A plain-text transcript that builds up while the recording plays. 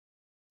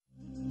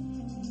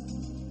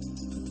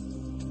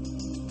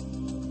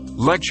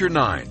Lecture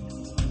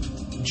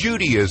 9.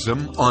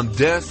 Judaism on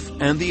Death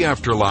and the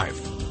Afterlife.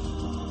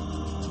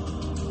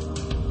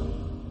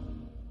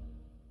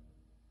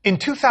 In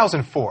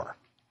 2004,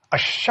 a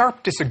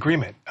sharp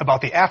disagreement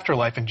about the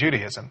afterlife in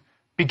Judaism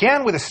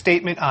began with a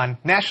statement on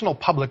National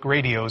Public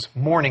Radio's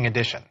Morning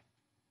Edition.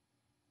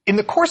 In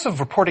the course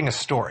of reporting a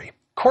story,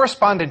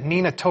 correspondent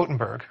Nina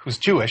Totenberg, who's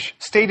Jewish,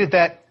 stated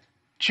that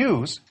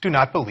Jews do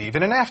not believe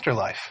in an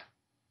afterlife.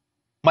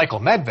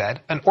 Michael Medved,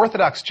 an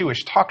Orthodox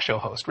Jewish talk show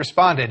host,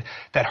 responded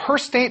that her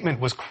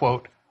statement was,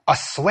 quote, a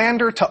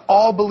slander to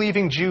all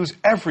believing Jews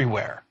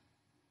everywhere.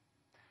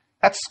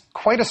 That's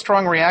quite a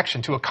strong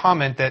reaction to a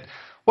comment that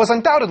was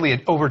undoubtedly an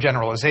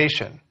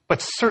overgeneralization,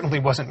 but certainly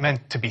wasn't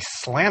meant to be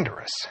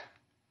slanderous.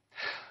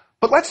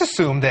 But let's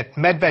assume that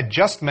Medved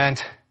just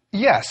meant,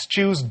 yes,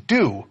 Jews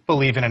do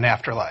believe in an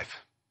afterlife.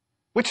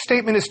 Which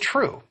statement is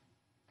true?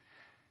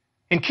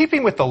 In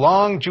keeping with the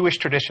long Jewish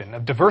tradition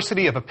of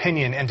diversity of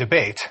opinion and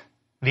debate,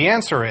 the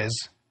answer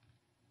is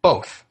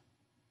both.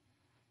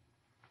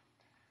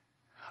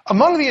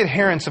 Among the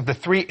adherents of the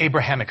three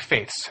Abrahamic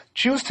faiths,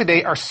 Jews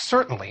today are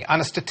certainly, on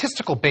a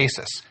statistical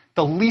basis,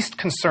 the least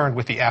concerned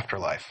with the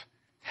afterlife.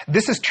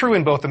 This is true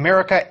in both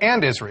America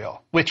and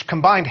Israel, which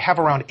combined have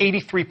around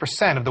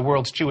 83% of the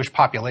world's Jewish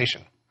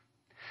population.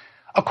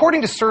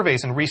 According to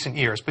surveys in recent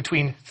years,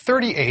 between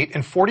 38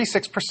 and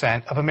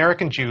 46% of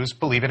American Jews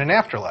believe in an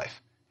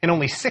afterlife, and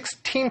only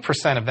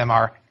 16% of them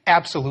are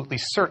absolutely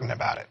certain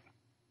about it.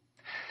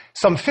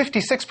 Some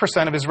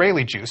 56% of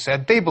Israeli Jews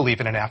said they believe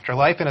in an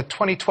afterlife in a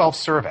 2012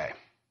 survey.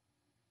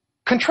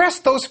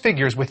 Contrast those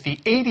figures with the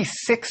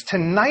 86 to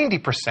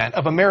 90%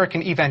 of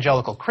American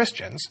evangelical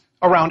Christians,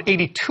 around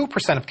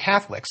 82% of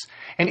Catholics,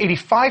 and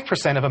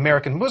 85% of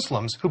American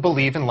Muslims who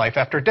believe in life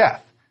after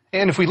death.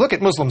 And if we look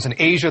at Muslims in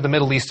Asia, the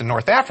Middle East, and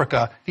North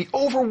Africa, the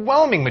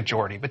overwhelming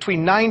majority,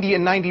 between 90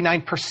 and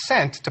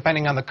 99%,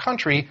 depending on the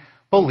country,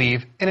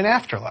 believe in an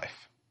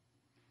afterlife.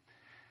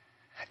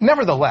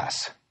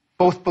 Nevertheless,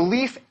 both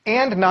belief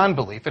and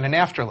non-belief in an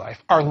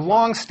afterlife are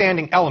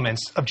long-standing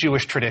elements of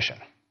Jewish tradition.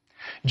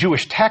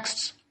 Jewish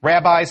texts,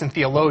 rabbis, and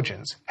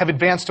theologians have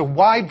advanced a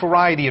wide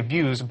variety of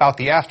views about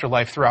the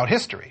afterlife throughout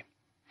history.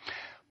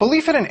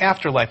 Belief in an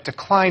afterlife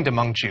declined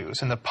among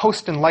Jews in the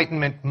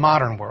post-Enlightenment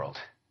modern world,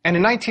 and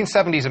in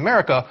 1970s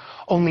America,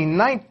 only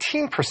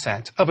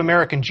 19% of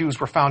American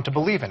Jews were found to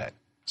believe in it.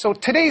 So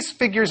today's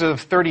figures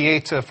of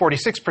 38 to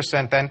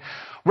 46% then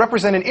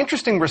represent an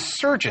interesting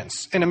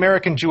resurgence in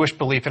American Jewish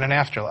belief in an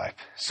afterlife.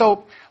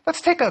 So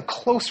let's take a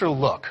closer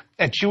look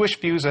at Jewish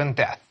views on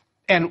death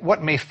and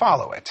what may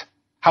follow it,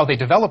 how they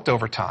developed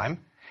over time,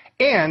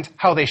 and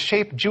how they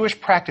shape Jewish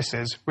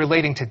practices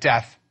relating to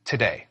death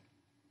today.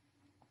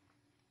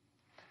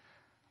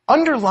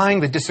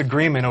 Underlying the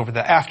disagreement over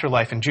the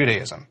afterlife in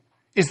Judaism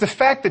is the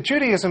fact that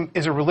Judaism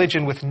is a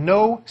religion with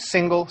no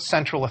single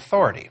central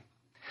authority.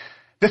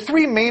 The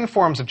three main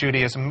forms of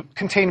Judaism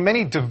contain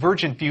many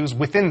divergent views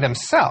within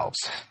themselves.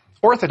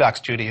 Orthodox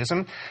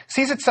Judaism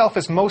sees itself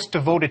as most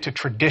devoted to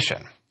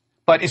tradition,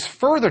 but is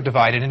further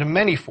divided into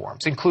many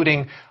forms,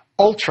 including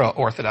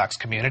ultra-Orthodox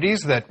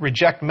communities that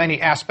reject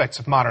many aspects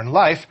of modern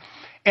life,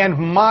 and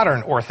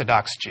modern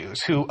Orthodox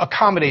Jews who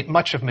accommodate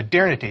much of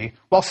modernity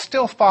while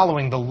still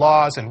following the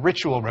laws and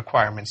ritual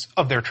requirements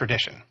of their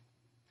tradition.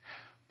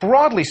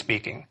 Broadly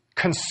speaking,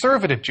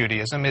 conservative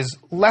Judaism is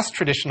less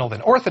traditional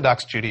than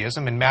Orthodox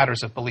Judaism in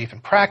matters of belief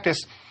and practice,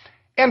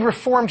 and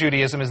Reform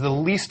Judaism is the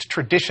least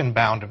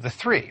tradition-bound of the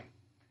three.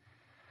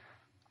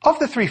 Of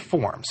the three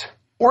forms,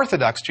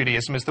 Orthodox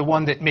Judaism is the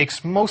one that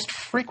makes most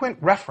frequent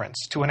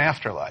reference to an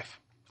afterlife,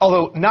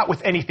 although not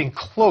with anything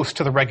close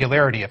to the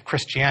regularity of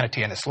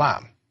Christianity and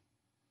Islam.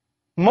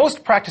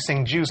 Most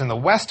practicing Jews in the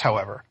West,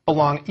 however,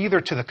 belong either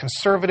to the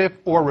conservative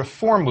or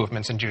Reform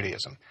movements in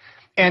Judaism,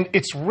 and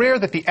it's rare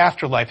that the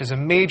afterlife is a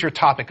major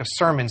topic of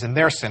sermons in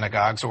their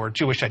synagogues or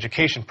Jewish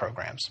education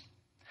programs.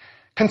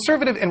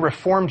 Conservative and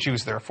Reform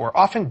Jews, therefore,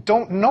 often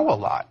don't know a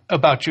lot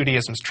about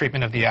Judaism's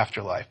treatment of the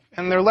afterlife,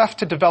 and they're left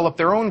to develop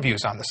their own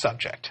views on the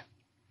subject.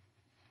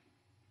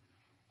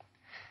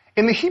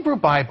 In the Hebrew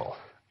Bible,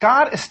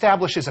 God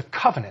establishes a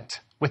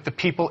covenant with the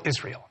people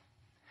Israel.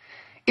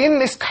 In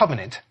this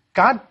covenant,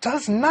 God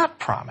does not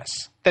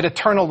promise that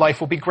eternal life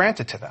will be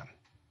granted to them.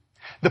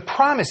 The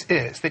promise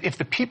is that if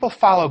the people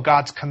follow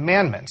God's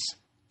commandments,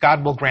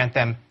 God will grant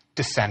them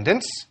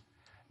descendants,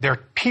 their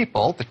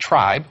people, the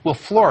tribe, will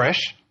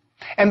flourish,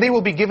 and they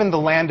will be given the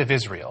land of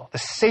Israel, the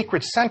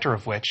sacred center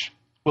of which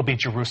will be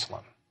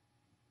Jerusalem.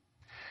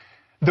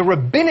 The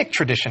rabbinic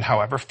tradition,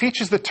 however,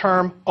 features the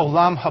term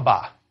olam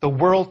haba, the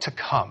world to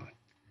come.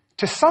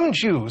 To some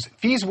Jews,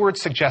 these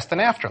words suggest an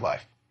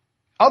afterlife.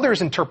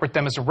 Others interpret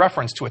them as a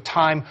reference to a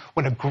time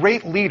when a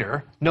great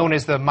leader, known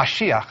as the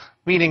Mashiach,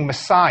 meaning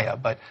Messiah,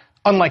 but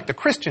unlike the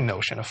Christian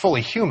notion, a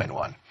fully human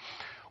one,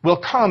 will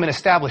come and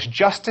establish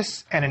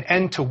justice and an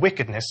end to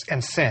wickedness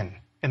and sin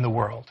in the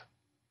world.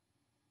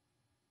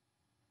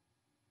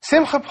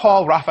 Simcha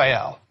Paul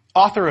Raphael,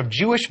 author of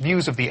Jewish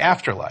Views of the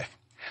Afterlife,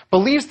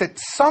 believes that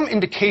some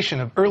indication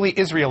of early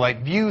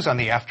Israelite views on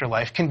the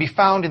afterlife can be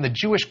found in the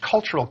Jewish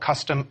cultural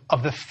custom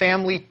of the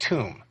family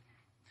tomb.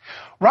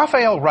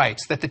 Raphael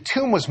writes that the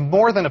tomb was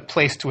more than a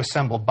place to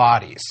assemble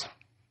bodies.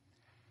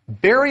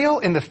 Burial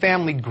in the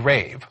family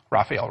grave,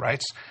 Raphael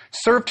writes,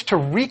 served to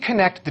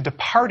reconnect the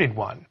departed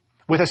one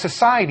with a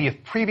society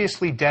of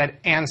previously dead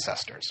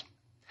ancestors.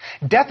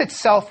 Death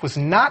itself was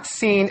not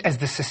seen as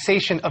the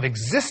cessation of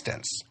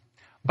existence,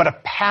 but a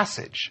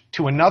passage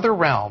to another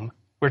realm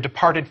where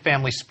departed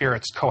family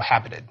spirits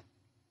cohabited.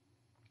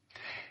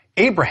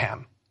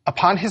 Abraham,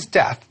 upon his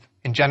death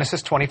in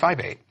Genesis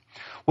 25:8,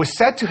 was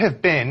said to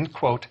have been,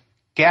 quote,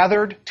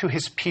 gathered to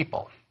his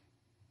people.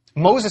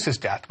 Moses'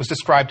 death was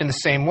described in the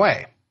same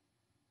way.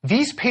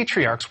 These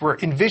patriarchs were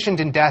envisioned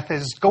in death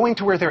as going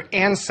to where their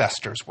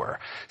ancestors were,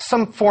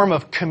 some form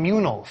of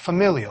communal,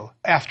 familial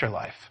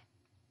afterlife.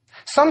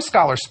 Some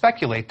scholars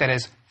speculate that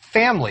as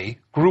family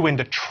grew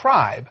into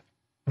tribe,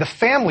 the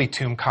family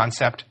tomb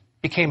concept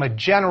became a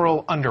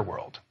general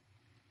underworld.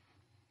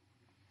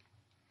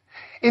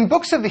 In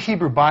books of the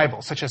Hebrew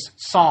Bible, such as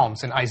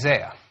Psalms and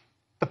Isaiah,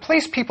 the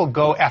place people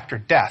go after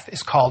death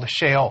is called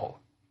Sheol.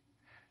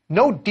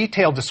 No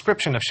detailed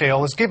description of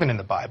Sheol is given in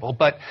the Bible,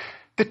 but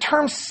the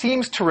term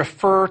seems to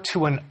refer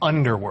to an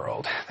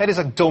underworld, that is,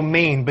 a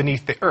domain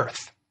beneath the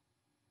earth.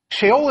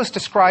 Sheol is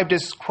described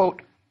as,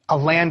 quote, a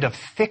land of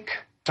thick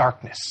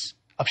darkness,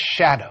 of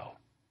shadow,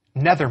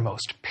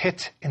 nethermost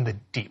pit in the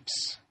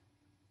deeps.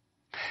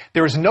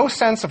 There is no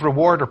sense of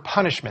reward or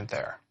punishment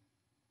there.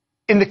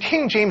 In the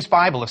King James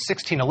Bible of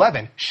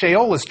 1611,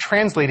 Sheol is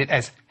translated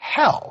as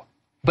hell,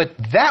 but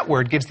that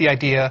word gives the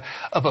idea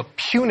of a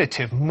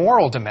punitive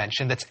moral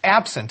dimension that's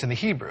absent in the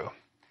Hebrew.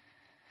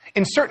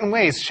 In certain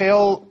ways,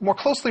 Sheol more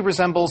closely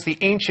resembles the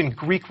ancient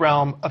Greek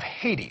realm of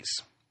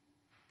Hades.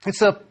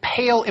 It's a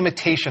pale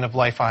imitation of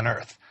life on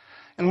earth,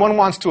 and one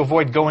wants to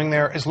avoid going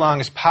there as long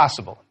as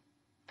possible.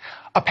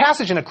 A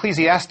passage in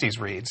Ecclesiastes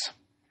reads,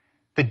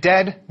 "The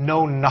dead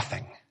know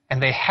nothing,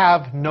 and they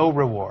have no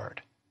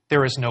reward.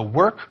 There is no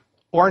work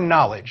or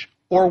knowledge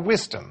or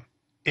wisdom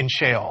in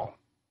Sheol."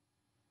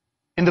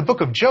 In the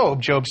book of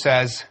Job, Job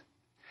says,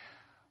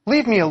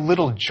 "Leave me a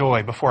little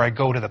joy before I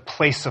go to the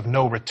place of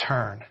no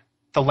return,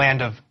 the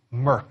land of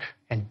murk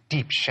and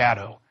deep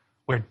shadow,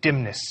 where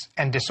dimness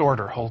and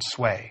disorder hold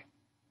sway."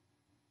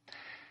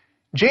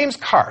 James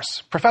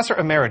Carse, professor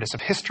emeritus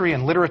of history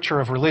and literature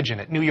of religion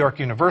at New York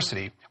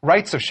University,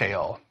 writes of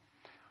Sheol,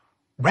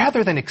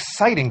 "Rather than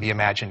exciting the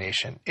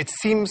imagination, it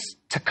seems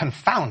to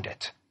confound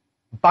it,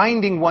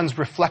 binding one's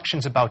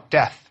reflections about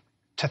death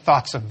to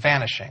thoughts of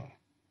vanishing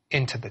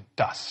into the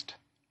dust."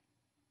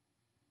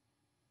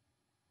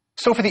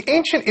 So for the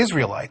ancient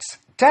Israelites,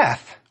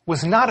 death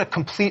was not a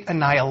complete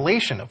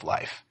annihilation of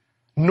life,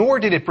 nor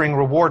did it bring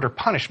reward or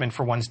punishment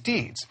for one's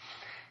deeds.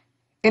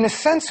 In a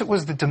sense, it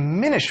was the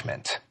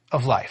diminishment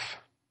of life.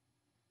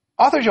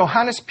 Author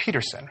Johannes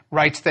Peterson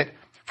writes that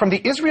from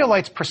the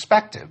Israelites'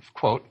 perspective,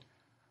 quote,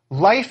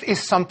 "life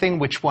is something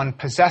which one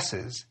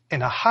possesses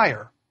in a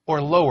higher or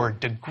lower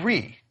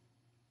degree."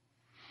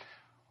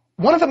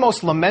 One of the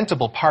most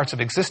lamentable parts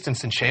of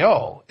existence in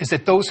Sheol is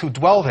that those who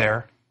dwell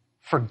there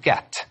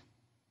forget.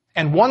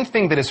 And one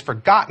thing that is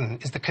forgotten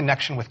is the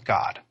connection with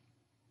God.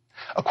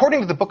 According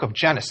to the book of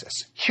Genesis,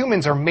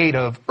 humans are made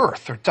of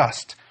earth or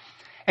dust,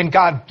 and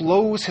God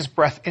blows his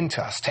breath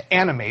into us to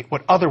animate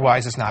what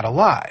otherwise is not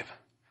alive.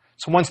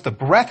 So once the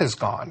breath is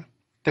gone,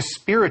 the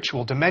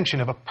spiritual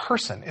dimension of a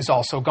person is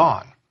also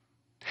gone.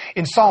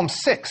 In Psalm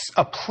 6,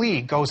 a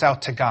plea goes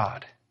out to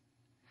God.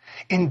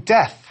 "In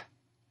death,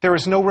 there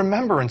is no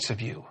remembrance of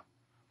you.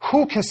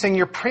 Who can sing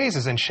your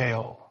praises in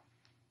Sheol?"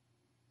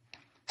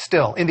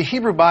 Still, in the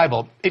Hebrew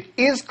Bible, it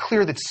is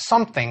clear that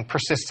something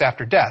persists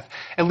after death,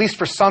 at least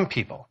for some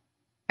people.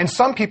 And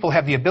some people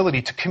have the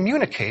ability to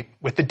communicate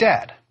with the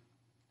dead.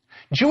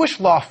 Jewish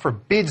law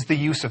forbids the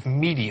use of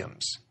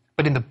mediums,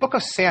 but in the book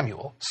of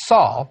Samuel,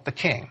 Saul, the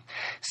king,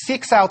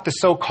 seeks out the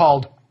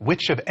so-called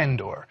Witch of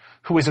Endor,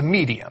 who is a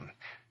medium,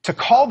 to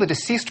call the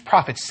deceased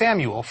prophet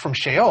Samuel from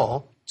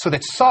Sheol so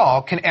that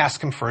Saul can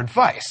ask him for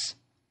advice,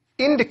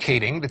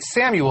 indicating that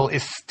Samuel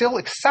is still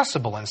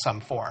accessible in some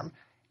form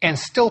and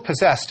still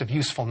possessed of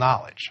useful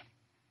knowledge.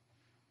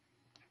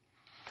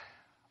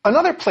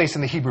 Another place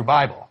in the Hebrew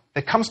Bible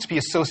that comes to be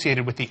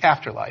associated with the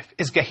afterlife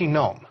is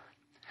Gehinnom.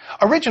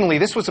 Originally,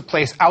 this was a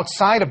place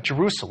outside of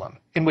Jerusalem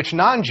in which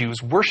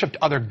non-Jews worshipped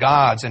other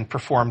gods and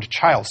performed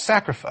child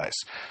sacrifice,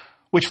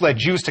 which led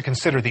Jews to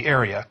consider the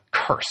area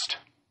cursed.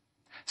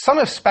 Some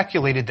have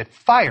speculated that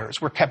fires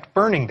were kept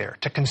burning there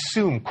to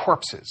consume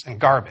corpses and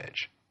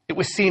garbage. It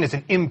was seen as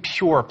an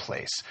impure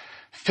place,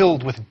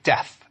 filled with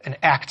death and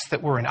acts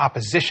that were in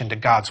opposition to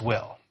God's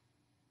will.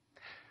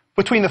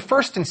 Between the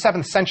 1st and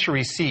 7th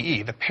century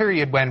CE, the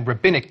period when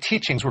rabbinic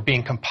teachings were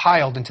being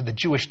compiled into the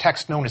Jewish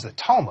text known as the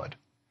Talmud,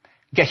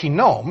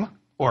 Gehinnom,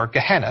 or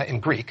Gehenna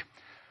in Greek,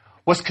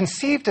 was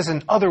conceived as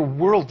an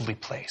otherworldly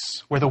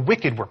place where the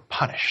wicked were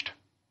punished.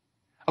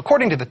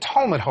 According to the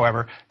Talmud,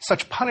 however,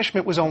 such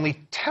punishment was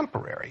only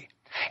temporary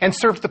and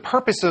served the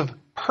purpose of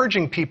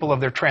purging people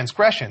of their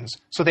transgressions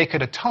so they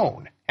could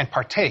atone and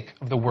partake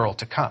of the world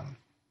to come.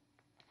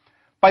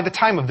 By the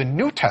time of the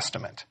New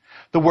Testament,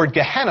 the word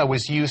Gehenna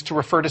was used to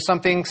refer to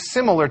something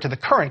similar to the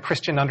current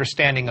Christian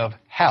understanding of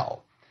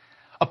hell,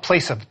 a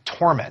place of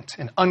torment,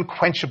 an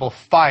unquenchable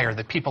fire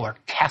that people are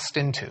cast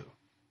into.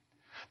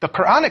 The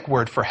Quranic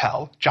word for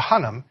hell,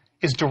 Jahannam,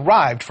 is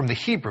derived from the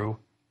Hebrew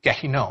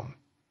Gehinnom.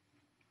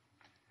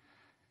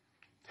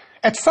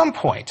 At some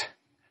point,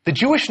 the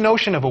Jewish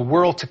notion of a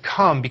world to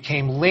come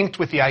became linked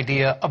with the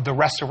idea of the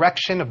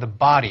resurrection of the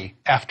body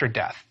after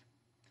death.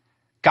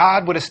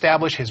 God would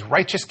establish his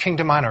righteous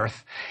kingdom on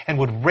earth and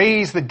would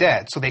raise the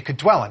dead so they could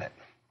dwell in it.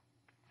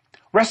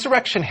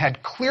 Resurrection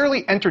had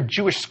clearly entered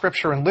Jewish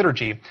scripture and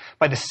liturgy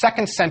by the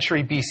 2nd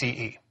century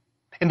BCE.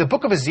 In the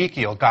book of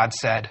Ezekiel, God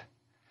said,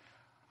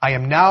 "I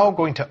am now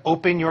going to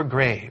open your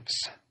graves.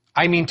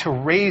 I mean to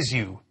raise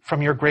you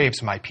from your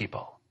graves, my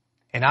people.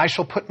 And I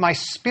shall put my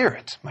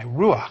spirit, my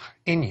ruach,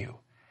 in you,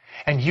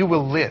 and you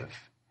will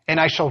live, and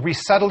I shall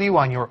resettle you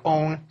on your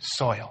own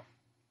soil."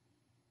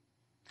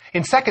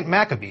 In 2nd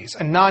Maccabees,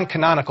 a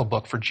non-canonical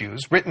book for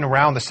Jews written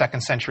around the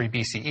 2nd century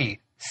BCE,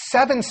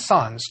 7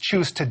 sons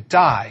choose to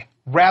die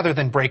rather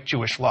than break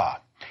Jewish law.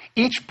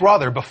 Each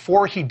brother,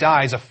 before he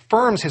dies,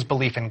 affirms his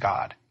belief in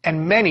God,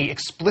 and many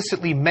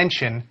explicitly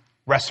mention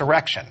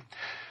resurrection.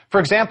 For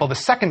example, the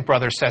second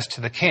brother says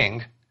to the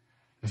king,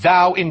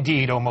 "Thou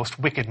indeed, O most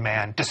wicked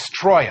man,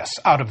 destroy us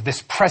out of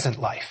this present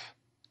life.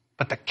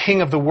 But the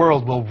King of the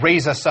world will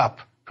raise us up,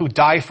 who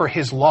die for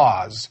his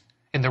laws,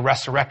 in the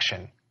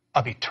resurrection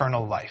of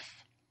eternal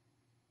life."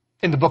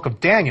 In the book of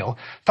Daniel,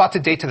 thought to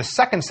date to the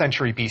 2nd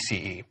century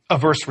BCE, a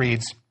verse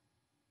reads,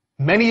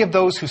 "Many of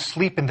those who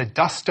sleep in the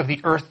dust of the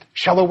earth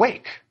shall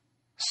awake,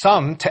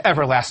 some to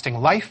everlasting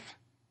life,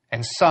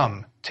 and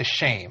some to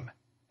shame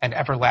and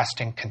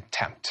everlasting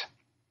contempt."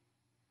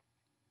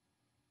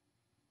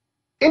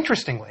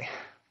 Interestingly,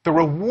 the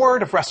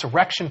reward of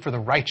resurrection for the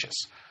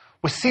righteous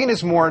was seen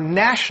as more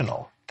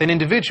national than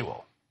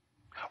individual.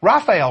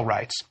 Raphael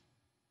writes,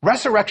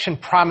 "Resurrection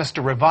promised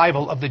a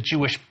revival of the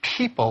Jewish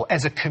people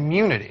as a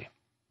community.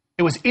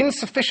 It was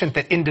insufficient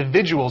that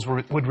individuals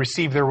would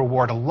receive their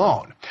reward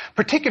alone,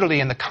 particularly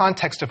in the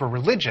context of a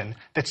religion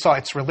that saw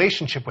its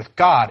relationship with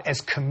God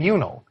as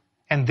communal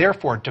and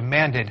therefore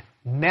demanded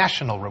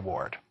national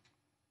reward."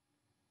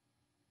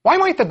 Why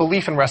might the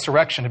belief in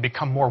resurrection have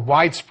become more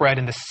widespread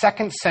in the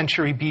 2nd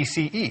century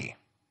BCE?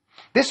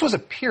 This was a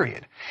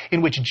period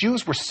in which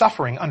Jews were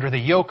suffering under the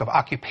yoke of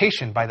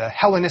occupation by the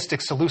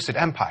Hellenistic Seleucid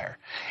Empire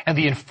and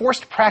the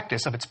enforced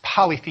practice of its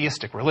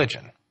polytheistic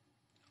religion.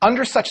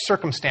 Under such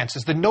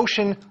circumstances, the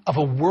notion of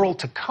a world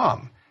to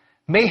come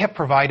may have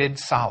provided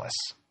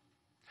solace.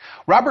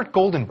 Robert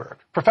Goldenberg,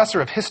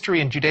 professor of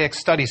history and Judaic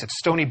studies at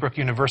Stony Brook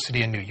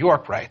University in New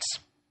York, writes,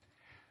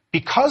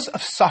 "Because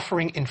of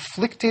suffering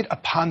inflicted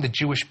upon the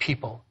Jewish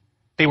people,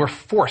 they were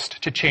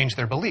forced to change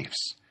their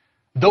beliefs.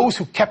 Those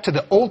who kept to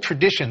the old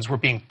traditions were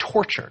being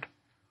tortured,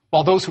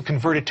 while those who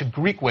converted to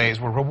Greek ways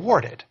were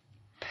rewarded.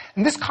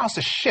 And this caused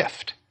a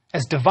shift,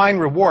 as divine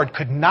reward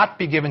could not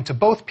be given to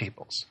both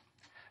peoples.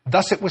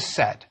 Thus it was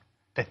said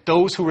that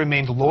those who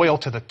remained loyal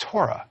to the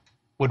Torah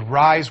would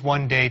rise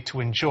one day to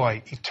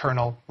enjoy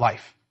eternal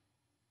life."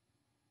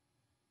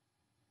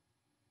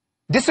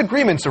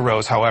 Disagreements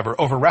arose, however,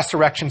 over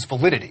resurrection's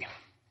validity.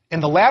 In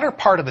the latter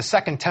part of the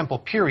Second Temple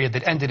period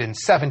that ended in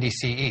 70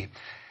 CE,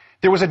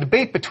 there was a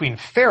debate between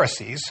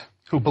Pharisees,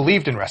 who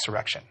believed in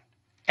resurrection,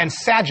 and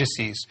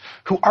Sadducees,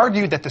 who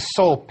argued that the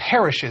soul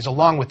perishes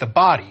along with the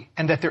body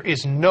and that there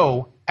is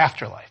no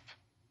afterlife.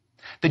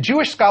 The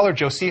Jewish scholar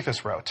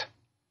Josephus wrote,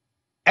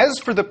 "As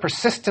for the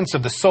persistence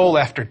of the soul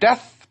after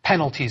death,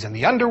 penalties in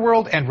the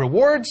underworld, and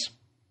rewards,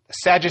 the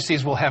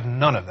Sadducees will have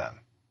none of them."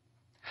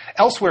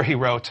 Elsewhere he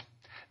wrote,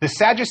 "The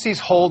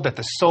Sadducees hold that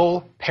the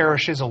soul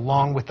perishes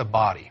along with the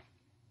body."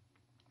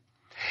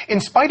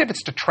 In spite of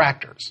its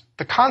detractors,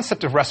 the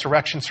concept of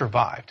resurrection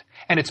survived,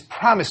 and its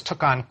promise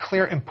took on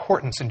clear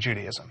importance in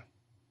Judaism.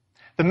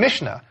 The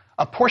Mishnah,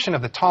 a portion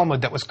of the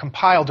Talmud that was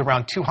compiled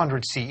around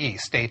 200 CE,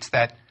 states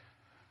that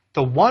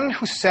the one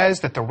who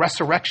says that the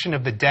resurrection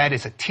of the dead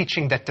is a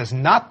teaching that does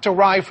not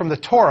derive from the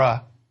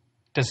Torah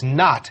does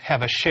not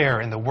have a share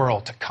in the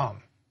world to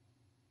come.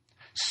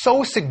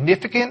 So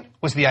significant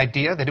was the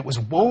idea that it was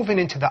woven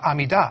into the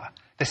Amidah,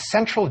 the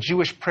central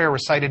Jewish prayer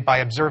recited by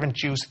observant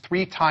Jews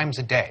 3 times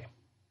a day.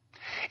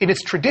 In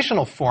its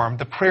traditional form,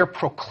 the prayer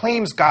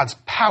proclaims God's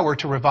power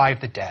to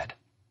revive the dead.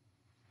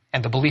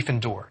 And the belief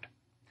endured.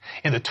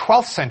 In the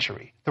 12th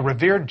century, the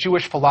revered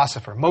Jewish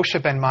philosopher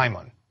Moshe ben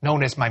Maimon,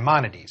 known as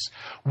Maimonides,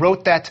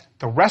 wrote that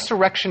the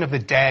resurrection of the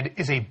dead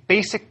is a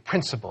basic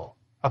principle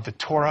of the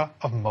Torah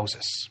of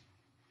Moses.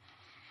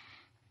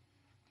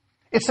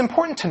 It's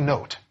important to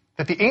note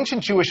that the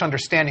ancient Jewish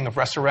understanding of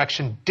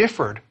resurrection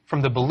differed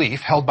from the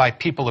belief held by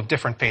people of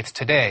different faiths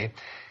today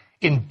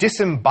in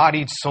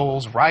disembodied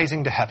souls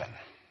rising to heaven.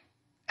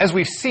 As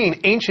we've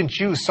seen, ancient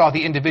Jews saw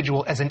the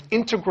individual as an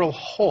integral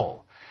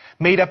whole,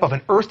 made up of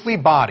an earthly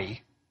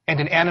body and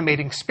an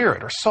animating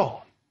spirit or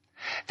soul.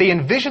 They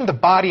envisioned the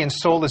body and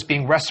soul as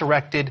being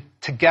resurrected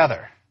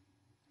together.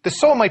 The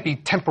soul might be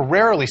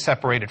temporarily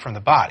separated from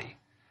the body.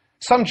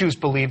 Some Jews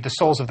believed the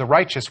souls of the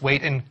righteous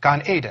wait in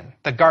Gan Eden,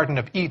 the Garden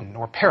of Eden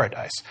or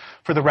Paradise,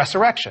 for the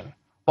resurrection,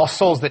 while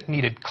souls that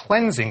needed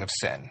cleansing of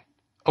sin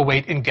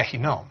await in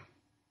Gehinnom.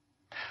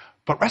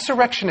 But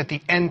resurrection at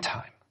the end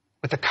time,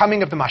 with the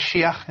coming of the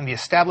Mashiach and the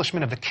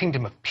establishment of the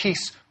kingdom of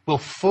peace, will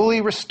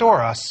fully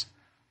restore us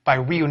by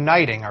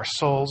reuniting our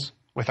souls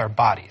with our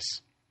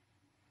bodies.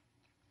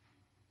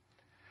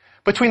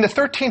 Between the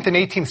 13th and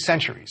 18th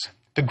centuries,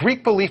 the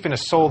Greek belief in a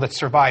soul that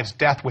survives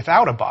death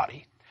without a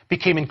body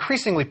became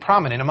increasingly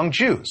prominent among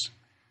Jews.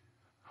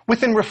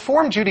 Within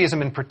Reform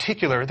Judaism in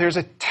particular, there's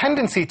a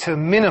tendency to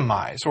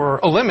minimize or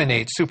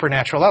eliminate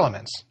supernatural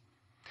elements.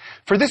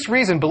 For this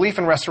reason, belief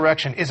in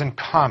resurrection isn't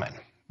common.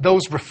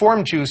 Those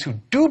Reform Jews who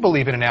do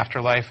believe in an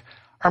afterlife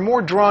are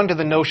more drawn to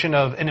the notion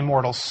of an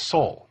immortal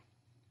soul.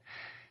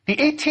 The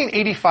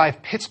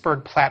 1885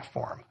 Pittsburgh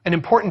Platform, an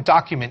important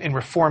document in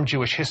Reform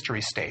Jewish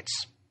history,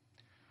 states,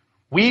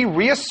 "We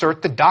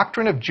reassert the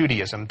doctrine of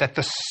Judaism that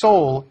the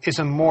soul is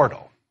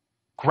immortal,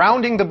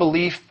 grounding the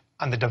belief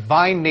on the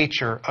divine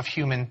nature of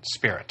human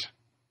spirit."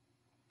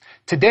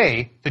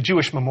 Today, the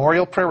Jewish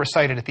memorial prayer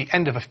recited at the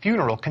end of a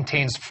funeral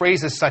contains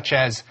phrases such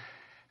as,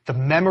 "the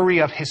memory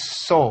of his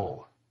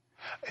soul,"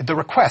 the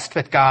request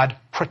that God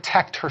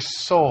protect her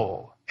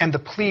soul, and the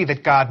plea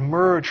that God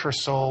merge her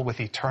soul with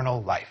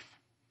eternal life.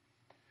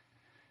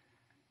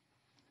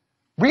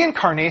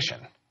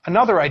 Reincarnation,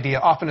 another idea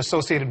often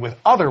associated with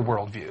other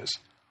worldviews,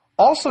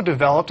 also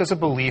developed as a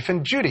belief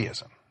in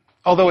Judaism,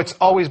 although it's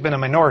always been a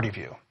minority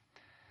view.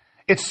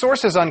 Its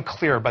source is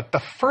unclear, but the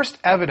first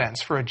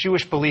evidence for a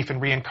Jewish belief in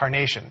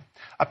reincarnation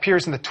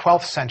appears in the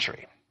 12th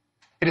century.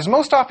 It is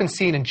most often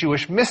seen in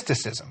Jewish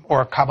mysticism,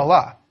 or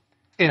Kabbalah,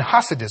 in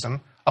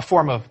Hasidism, a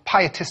form of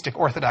pietistic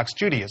Orthodox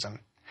Judaism,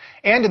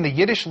 and in the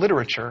Yiddish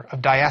literature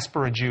of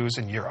diaspora Jews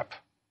in Europe.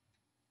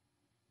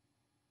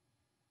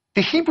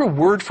 The Hebrew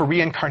word for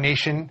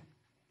reincarnation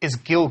is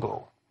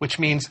Gilgul, which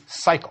means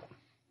cycle.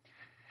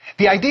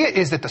 The idea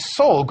is that the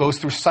soul goes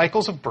through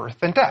cycles of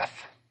birth and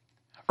death.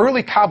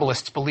 Early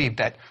Kabbalists believed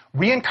that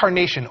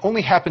reincarnation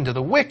only happened to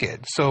the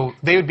wicked, so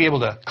they would be able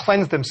to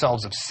cleanse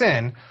themselves of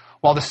sin,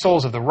 while the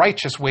souls of the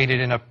righteous waited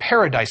in a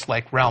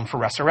paradise-like realm for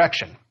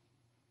resurrection.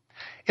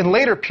 In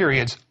later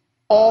periods,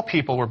 all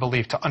people were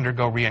believed to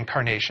undergo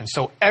reincarnation,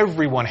 so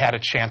everyone had a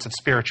chance at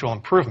spiritual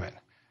improvement.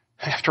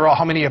 After all,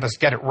 how many of us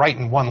get it right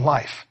in one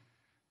life?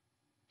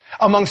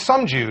 Among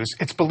some Jews,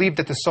 it's believed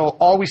that the soul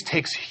always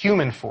takes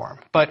human form,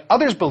 but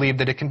others believe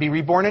that it can be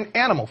reborn in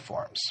animal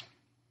forms.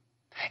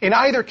 In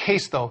either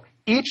case, though,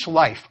 each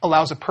life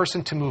allows a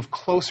person to move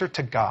closer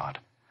to God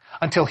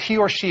until he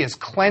or she is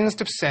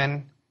cleansed of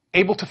sin,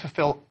 able to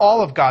fulfill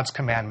all of God's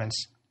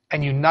commandments,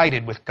 and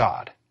united with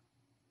God,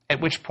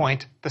 at which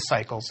point the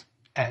cycles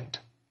end.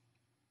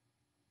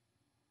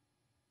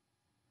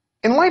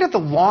 In light of the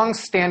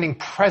long-standing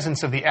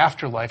presence of the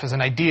afterlife as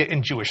an idea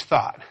in Jewish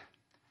thought,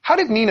 how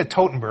did Nina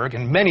Totenberg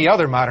and many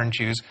other modern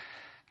Jews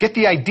get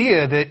the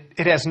idea that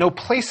it has no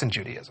place in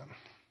Judaism?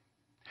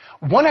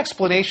 One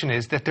explanation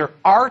is that there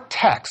are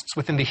texts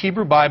within the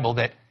Hebrew Bible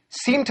that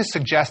seem to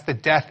suggest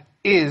that death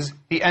is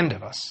the end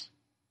of us.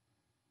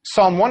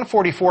 Psalm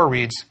 144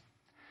 reads,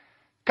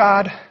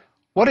 "God,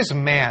 what is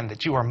man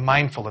that you are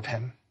mindful of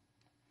him?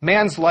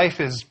 Man's life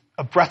is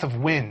a breath of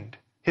wind.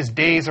 His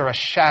days are a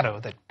shadow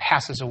that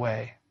passes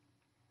away."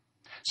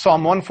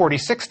 Psalm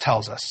 146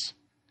 tells us,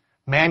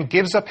 "Man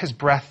gives up his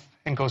breath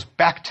and goes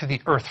back to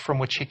the earth from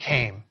which he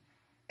came,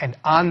 and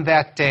on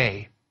that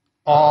day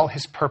all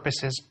his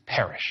purposes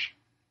perish."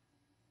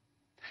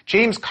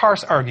 James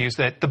Carse argues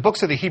that the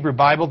books of the Hebrew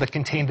Bible that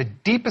contain the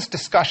deepest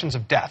discussions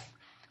of death,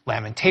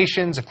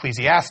 Lamentations,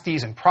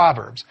 Ecclesiastes, and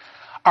Proverbs,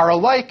 are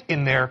alike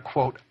in their,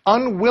 quote,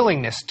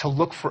 unwillingness to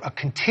look for a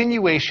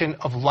continuation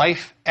of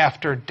life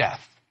after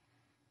death.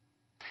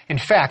 In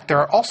fact, there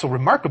are also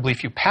remarkably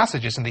few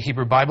passages in the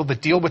Hebrew Bible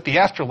that deal with the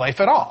afterlife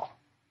at all.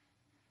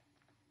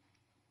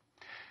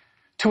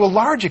 To a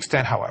large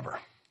extent, however,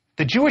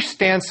 the Jewish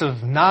stance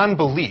of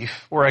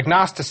non-belief or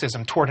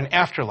agnosticism toward an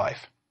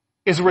afterlife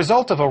is a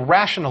result of a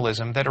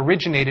rationalism that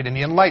originated in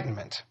the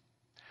Enlightenment.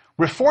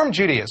 Reform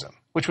Judaism,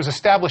 which was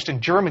established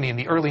in Germany in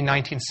the early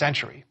 19th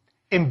century,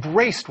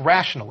 embraced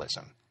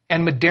rationalism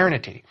and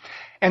modernity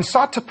and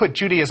sought to put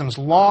Judaism's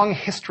long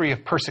history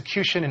of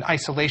persecution and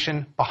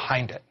isolation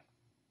behind it.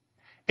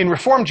 In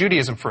Reform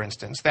Judaism, for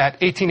instance,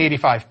 that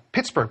 1885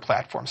 Pittsburgh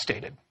Platform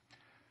stated,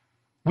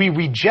 "We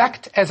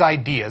reject as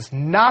ideas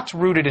not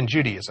rooted in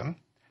Judaism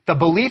the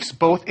beliefs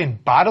both in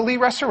bodily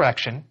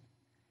resurrection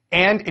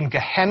and in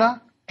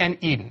Gehenna and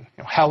Eden,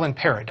 hell and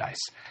paradise,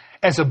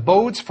 as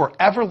abodes for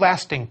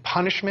everlasting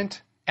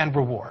punishment and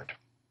reward."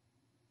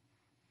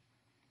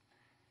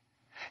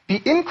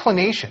 The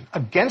inclination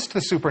against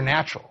the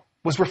supernatural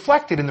was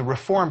reflected in the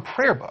Reform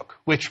prayer book,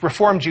 which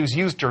Reform Jews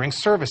used during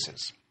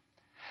services.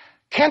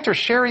 Cantor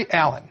Sherry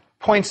Allen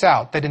points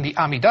out that in the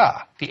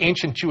Amidah, the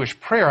ancient Jewish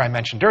prayer I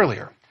mentioned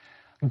earlier,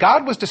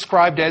 God was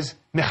described as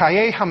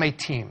Mechayeh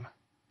HaMeitim,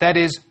 that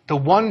is, the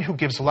one who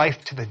gives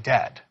life to the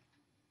dead.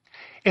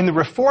 In the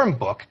Reform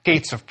book,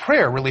 Gates of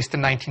Prayer, released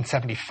in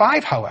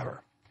 1975,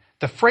 however,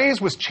 the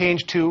phrase was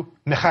changed to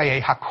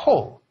Mechaye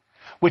Hakol,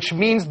 which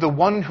means the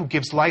one who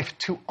gives life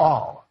to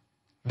all,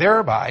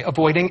 thereby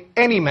avoiding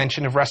any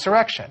mention of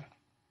resurrection.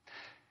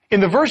 In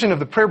the version of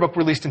the prayer book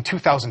released in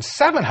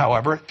 2007,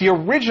 however, the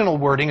original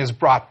wording is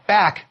brought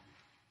back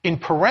in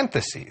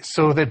parentheses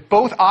so that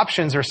both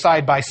options are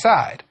side by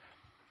side.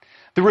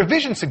 The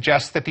revision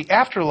suggests that the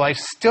afterlife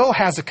still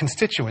has a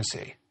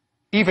constituency,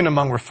 even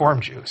among Reform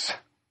Jews.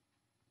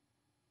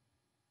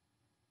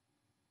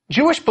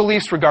 Jewish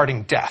beliefs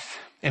regarding death,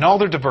 in all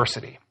their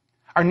diversity,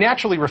 are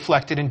naturally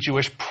reflected in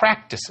Jewish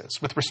practices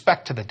with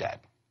respect to the dead.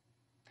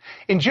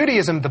 In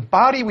Judaism, the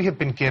body we have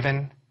been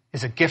given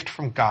is a gift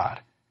from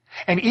God,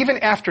 and even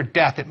after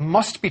death, it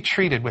must be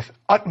treated with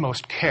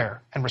utmost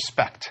care and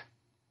respect.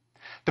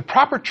 The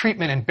proper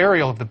treatment and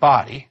burial of the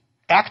body,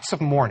 acts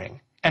of mourning,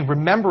 and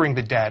remembering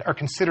the dead are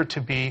considered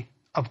to be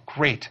of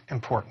great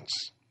importance.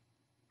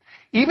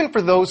 Even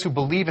for those who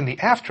believe in the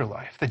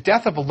afterlife, the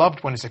death of a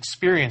loved one is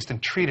experienced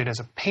and treated as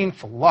a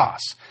painful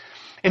loss.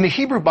 In the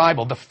Hebrew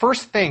Bible, the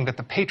first thing that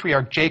the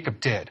patriarch Jacob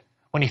did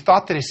when he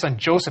thought that his son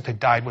Joseph had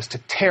died was to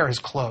tear his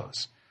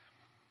clothes.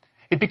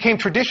 It became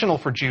traditional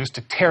for Jews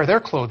to tear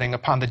their clothing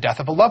upon the death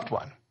of a loved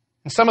one.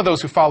 And some of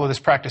those who follow this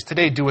practice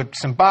today do it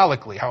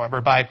symbolically, however,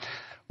 by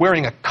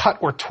wearing a cut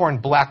or torn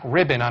black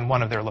ribbon on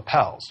one of their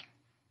lapels.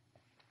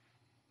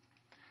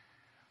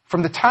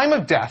 From the time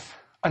of death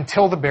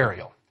until the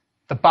burial,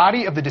 the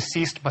body of the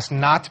deceased must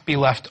not be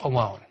left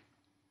alone.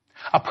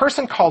 A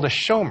person called a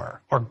shomer,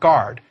 or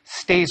guard,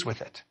 stays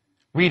with it,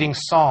 reading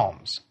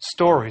psalms,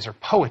 stories, or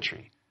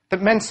poetry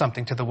that meant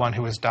something to the one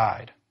who has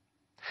died.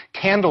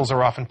 Candles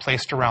are often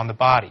placed around the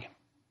body.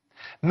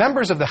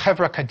 Members of the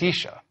Hevra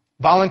Kadisha,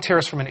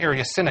 volunteers from an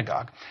area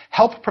synagogue,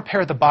 help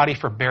prepare the body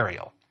for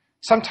burial,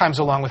 sometimes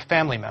along with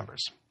family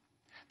members.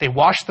 They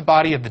wash the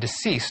body of the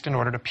deceased in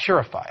order to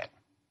purify it.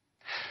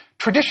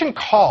 Tradition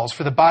calls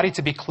for the body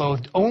to be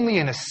clothed only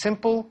in a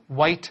simple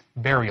white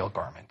burial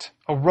garment,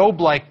 a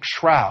robe-like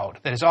shroud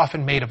that is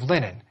often made of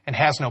linen and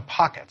has no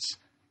pockets.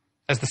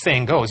 As the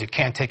saying goes, you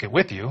can't take it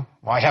with you.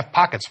 Why have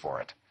pockets for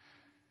it?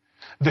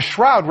 The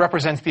shroud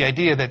represents the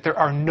idea that there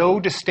are no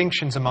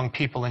distinctions among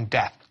people in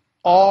death.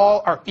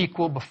 All are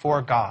equal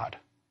before God.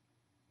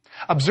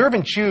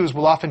 Observant Jews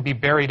will often be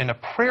buried in a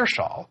prayer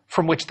shawl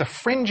from which the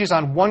fringes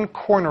on one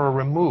corner are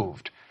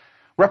removed,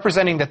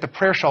 representing that the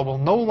prayer shawl will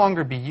no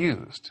longer be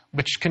used,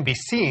 which can be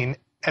seen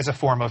as a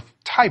form of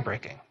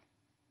tie-breaking.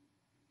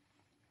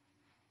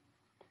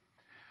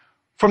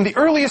 From the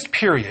earliest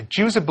period,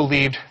 Jews have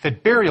believed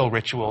that burial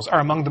rituals are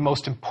among the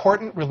most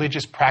important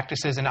religious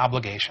practices and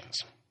obligations.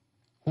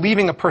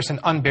 Leaving a person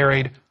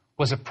unburied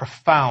was a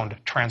profound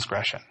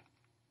transgression.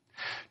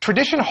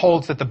 Tradition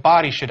holds that the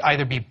body should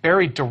either be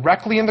buried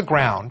directly in the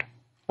ground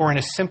or in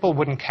a simple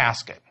wooden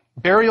casket.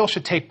 Burial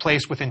should take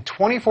place within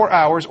 24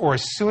 hours or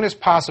as soon as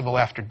possible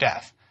after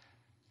death,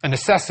 a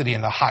necessity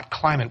in the hot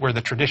climate where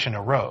the tradition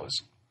arose.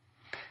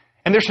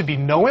 And there should be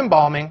no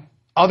embalming,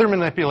 other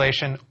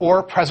manipulation,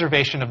 or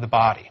preservation of the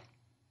body.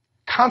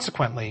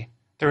 Consequently,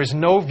 there is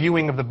no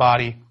viewing of the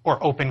body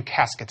or open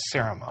casket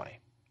ceremony.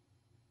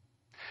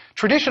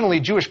 Traditionally,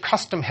 Jewish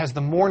custom has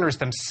the mourners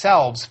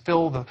themselves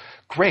fill the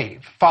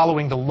grave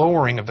following the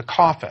lowering of the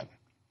coffin,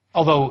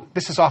 although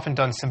this is often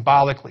done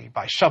symbolically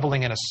by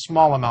shoveling in a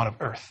small amount of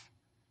earth.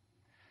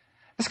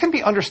 This can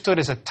be understood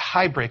as a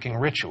tie-breaking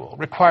ritual,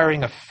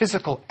 requiring a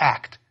physical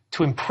act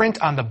to imprint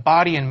on the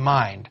body and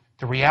mind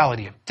the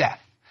reality of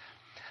death.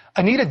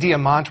 Anita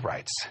Diamant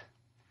writes,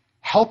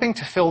 "Helping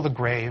to fill the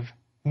grave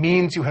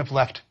means you have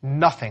left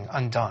nothing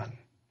undone.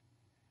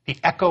 The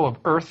echo of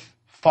earth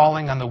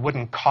falling on the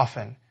wooden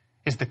coffin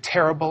is the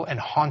terrible and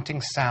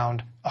haunting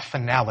sound of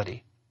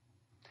finality.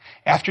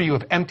 After you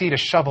have emptied a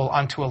shovel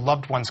onto a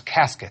loved one's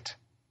casket,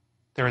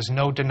 there is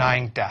no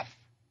denying death,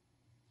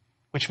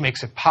 which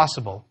makes it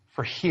possible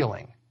for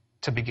healing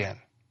to begin."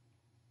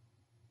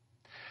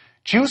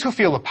 Jews who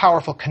feel a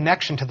powerful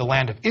connection to the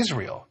land of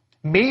Israel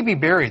may be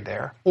buried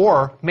there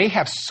or may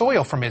have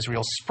soil from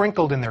Israel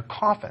sprinkled in their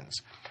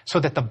coffins so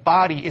that the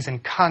body is in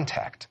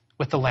contact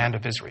with the land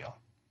of Israel.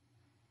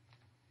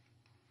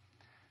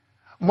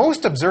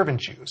 Most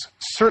observant Jews,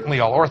 certainly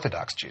all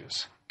Orthodox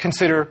Jews,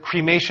 consider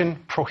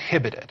cremation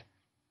prohibited,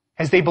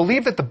 as they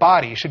believe that the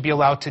body should be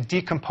allowed to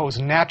decompose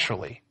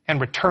naturally and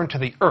return to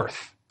the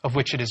earth of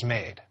which it is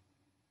made.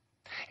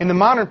 In the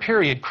modern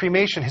period,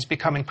 cremation has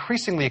become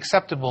increasingly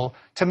acceptable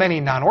to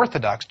many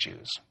non-Orthodox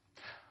Jews,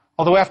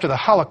 although after the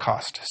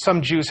Holocaust,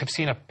 some Jews have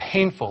seen a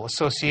painful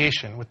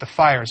association with the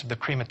fires of the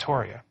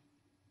crematoria.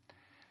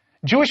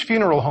 Jewish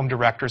funeral home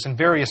directors in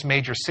various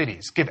major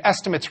cities give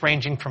estimates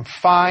ranging from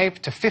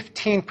 5 to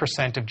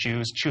 15% of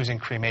Jews choosing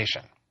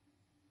cremation.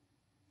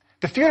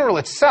 The funeral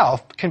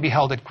itself can be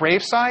held at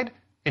graveside,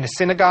 in a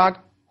synagogue,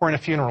 or in a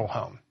funeral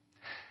home.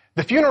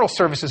 The funeral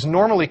service is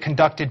normally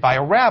conducted by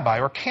a rabbi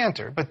or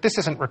cantor, but this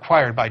isn't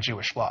required by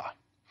Jewish law.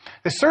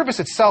 The service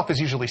itself is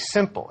usually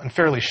simple and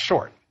fairly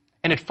short,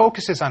 and it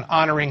focuses on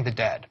honoring the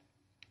dead.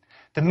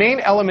 The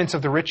main elements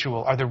of the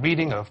ritual are the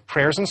reading of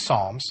prayers and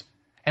psalms,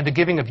 and the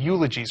giving of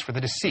eulogies for the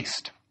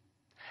deceased.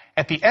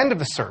 At the end of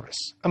the service,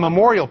 a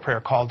memorial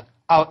prayer called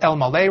El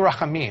Malei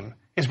Rachamim,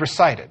 is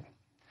recited.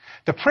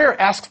 The prayer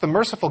asks the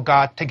merciful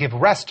God to give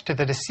rest to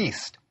the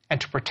deceased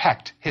and to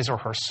protect his or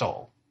her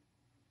soul.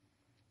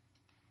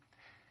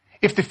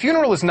 If the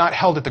funeral is not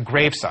held at the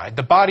graveside,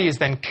 the body is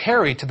then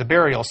carried to the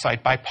burial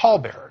site by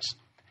pallbearers,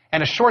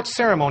 and a short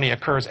ceremony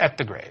occurs at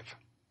the grave.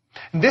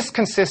 This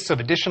consists of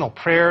additional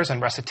prayers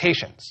and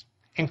recitations,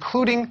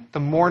 including the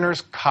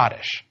mourner's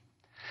Kaddish,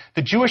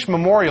 the Jewish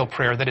memorial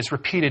prayer that is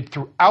repeated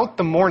throughout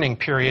the mourning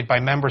period by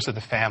members of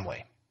the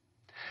family.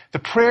 The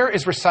prayer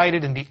is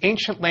recited in the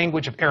ancient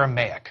language of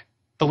Aramaic,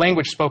 the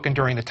language spoken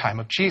during the time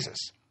of Jesus,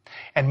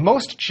 and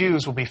most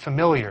Jews will be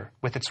familiar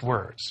with its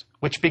words,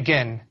 which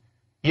begin,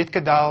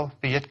 Yitgadal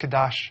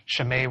v'Yitkadash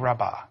Shemei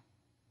Rabbah.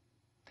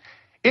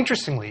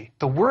 Interestingly,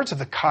 the words of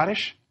the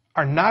Kaddish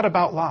are not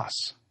about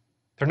loss.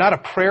 They're not a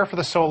prayer for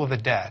the soul of the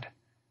dead.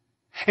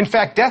 In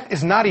fact, death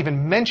is not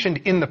even mentioned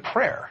in the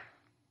prayer.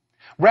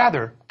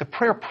 Rather, the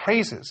prayer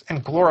praises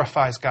and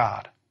glorifies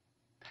God.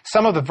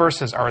 Some of the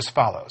verses are as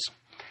follows.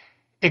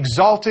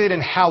 Exalted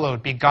and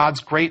hallowed be God's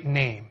great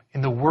name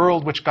in the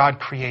world which God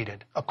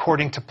created,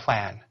 according to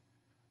plan.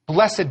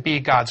 Blessed be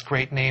God's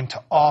great name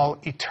to all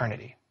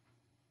eternity.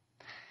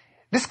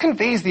 This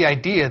conveys the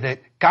idea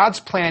that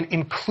God's plan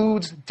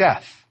includes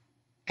death,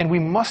 and we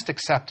must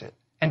accept it,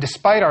 and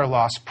despite our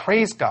loss,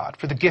 praise God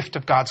for the gift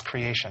of God's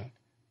creation.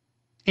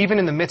 Even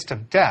in the midst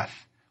of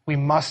death, we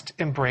must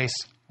embrace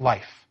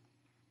life.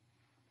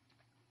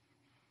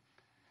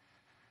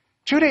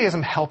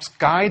 Judaism helps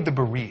guide the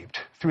bereaved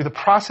through the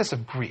process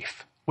of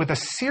grief with a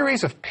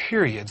series of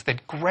periods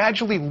that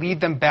gradually lead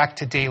them back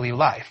to daily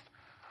life,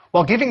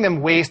 while giving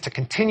them ways to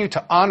continue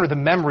to honor the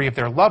memory of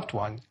their loved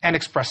one and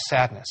express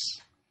sadness.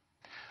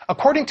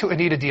 According to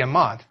Anita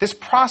Diamant, this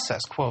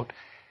process, quote,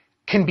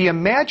 can be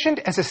imagined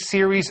as a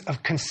series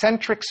of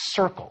concentric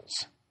circles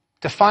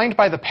defined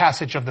by the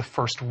passage of the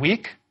first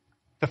week,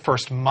 the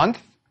first month,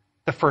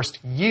 the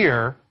first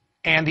year,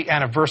 and the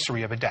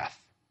anniversary of a death.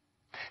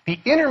 The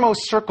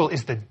innermost circle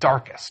is the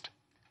darkest,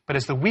 but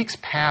as the weeks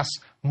pass,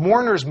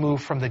 mourners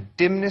move from the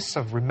dimness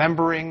of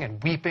remembering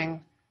and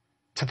weeping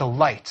to the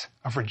light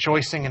of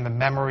rejoicing in the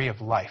memory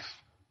of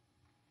life.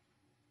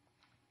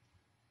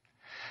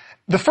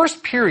 The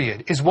first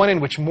period is one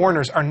in which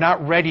mourners are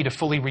not ready to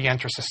fully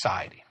re-enter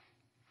society.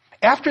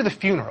 After the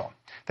funeral,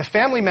 the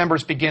family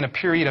members begin a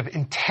period of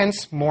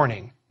intense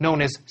mourning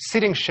known as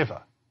sitting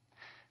Shiva.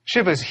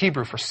 Shiva is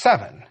Hebrew for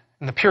 7,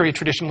 and the period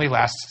traditionally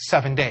lasts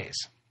 7 days.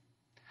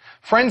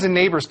 Friends and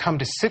neighbors come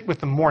to sit with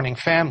the mourning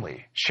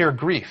family, share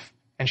grief,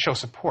 and show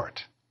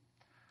support.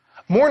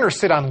 Mourners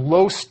sit on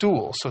low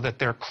stools so that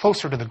they're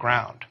closer to the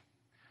ground.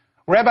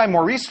 Rabbi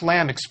Maurice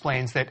Lamb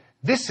explains that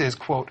this is,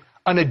 quote,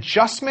 an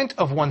adjustment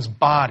of one's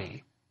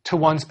body to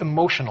one's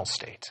emotional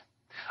state,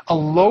 a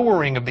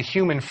lowering of the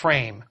human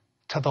frame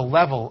to the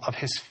level of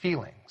his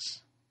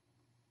feelings.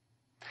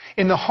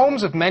 In the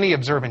homes of many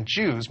observant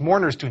Jews,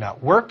 mourners do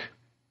not work,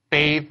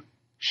 bathe,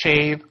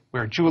 shave,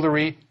 wear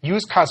jewelry,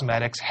 use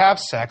cosmetics, have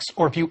sex,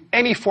 or view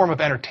any form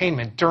of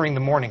entertainment during the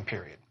mourning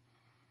period.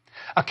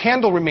 A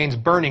candle remains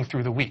burning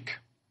through the week.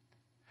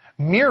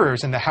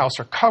 Mirrors in the house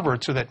are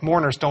covered so that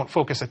mourners don't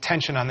focus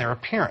attention on their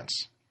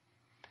appearance.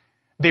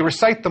 They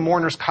recite the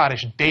mourner's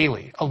Kaddish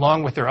daily,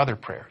 along with their other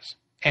prayers,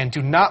 and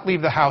do not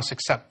leave the house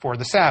except for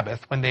the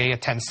Sabbath when they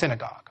attend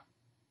synagogue.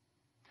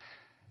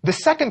 The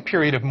second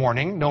period of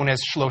mourning, known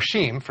as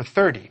Shloshim for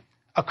 30,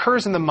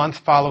 occurs in the month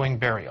following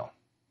burial.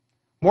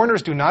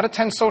 Mourners do not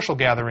attend social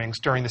gatherings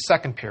during the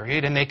second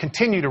period, and they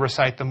continue to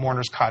recite the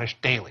mourner's Kaddish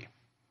daily.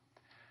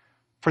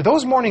 For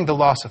those mourning the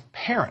loss of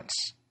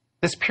parents,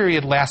 this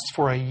period lasts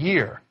for a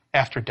year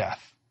after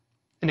death,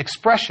 an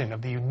expression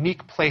of the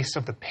unique place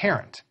of the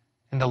parent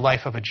in the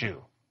life of a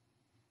Jew.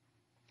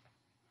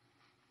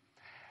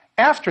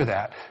 After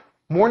that,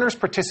 mourners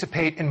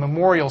participate in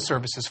memorial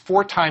services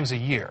 4 times a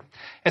year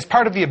as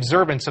part of the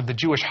observance of the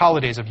Jewish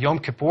holidays of Yom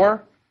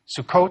Kippur,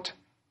 Sukkot,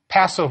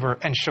 Passover,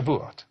 and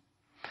Shavuot.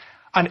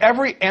 On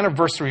every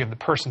anniversary of the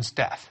person's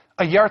death,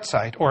 a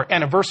yahrzeit or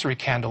anniversary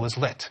candle is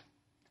lit.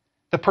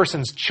 The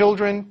person's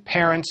children,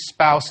 parents,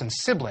 spouse, and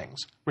siblings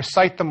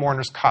recite the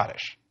mourner's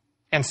Kaddish,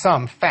 and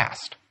some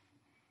fast.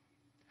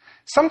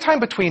 Sometime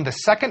between the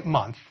second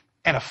month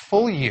and a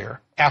full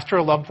year after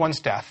a loved one's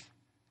death,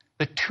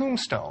 the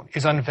tombstone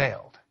is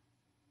unveiled.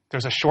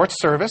 There's a short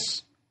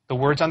service, the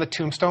words on the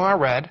tombstone are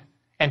read,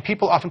 and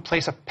people often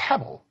place a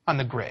pebble on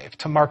the grave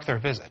to mark their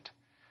visit.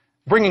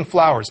 Bringing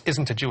flowers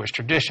isn't a Jewish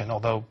tradition,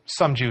 although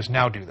some Jews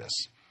now do this.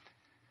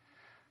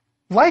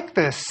 Like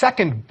the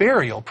second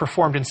burial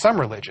performed in some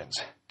religions,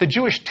 the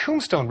Jewish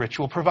tombstone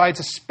ritual provides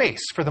a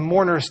space for the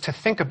mourners to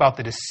think about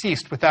the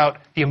deceased without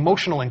the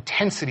emotional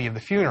intensity of the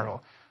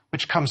funeral,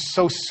 which comes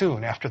so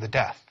soon after the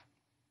death.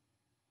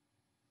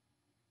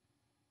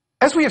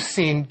 As we have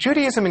seen,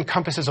 Judaism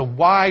encompasses a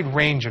wide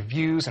range of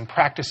views and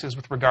practices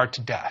with regard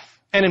to death,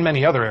 and in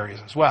many other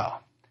areas as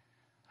well.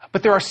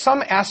 But there are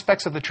some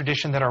aspects of the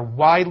tradition that are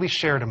widely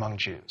shared among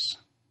Jews.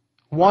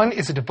 One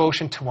is a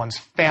devotion to one's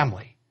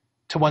family,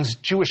 to one's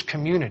Jewish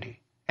community,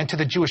 and to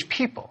the Jewish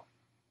people.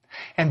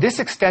 And this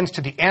extends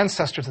to the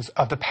ancestors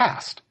of the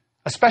past,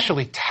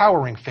 especially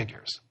towering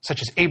figures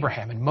such as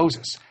Abraham and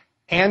Moses,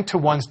 and to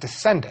one's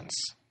descendants.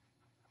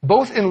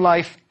 Both in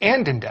life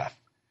and in death,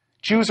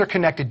 Jews are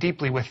connected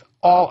deeply with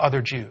all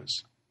other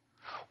Jews.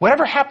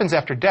 Whatever happens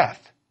after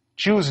death,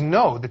 Jews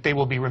know that they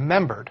will be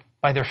remembered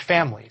by their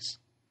families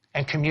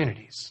and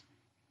communities.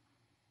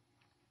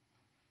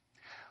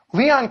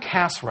 Leon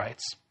Kass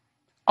writes,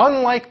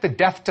 unlike the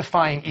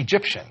death-defying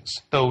Egyptians,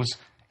 those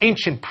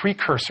ancient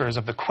precursors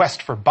of the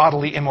quest for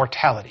bodily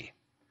immortality,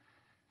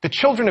 the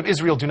children of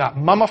Israel do not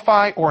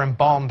mummify or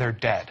embalm their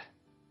dead.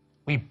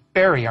 We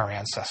bury our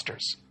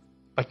ancestors,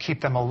 but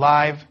keep them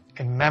alive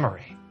in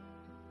memory.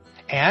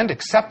 And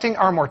accepting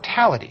our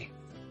mortality,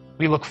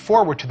 we look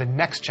forward to the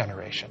next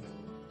generation.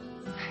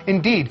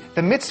 Indeed,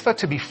 the mitzvah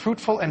to be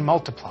fruitful and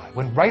multiply,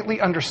 when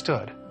rightly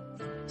understood,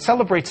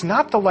 celebrates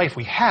not the life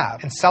we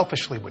have and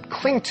selfishly would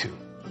cling to,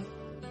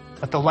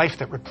 but the life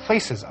that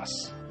replaces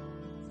us.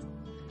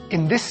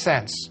 In this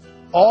sense,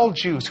 all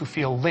Jews who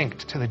feel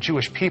linked to the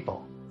Jewish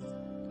people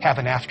have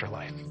an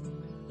afterlife.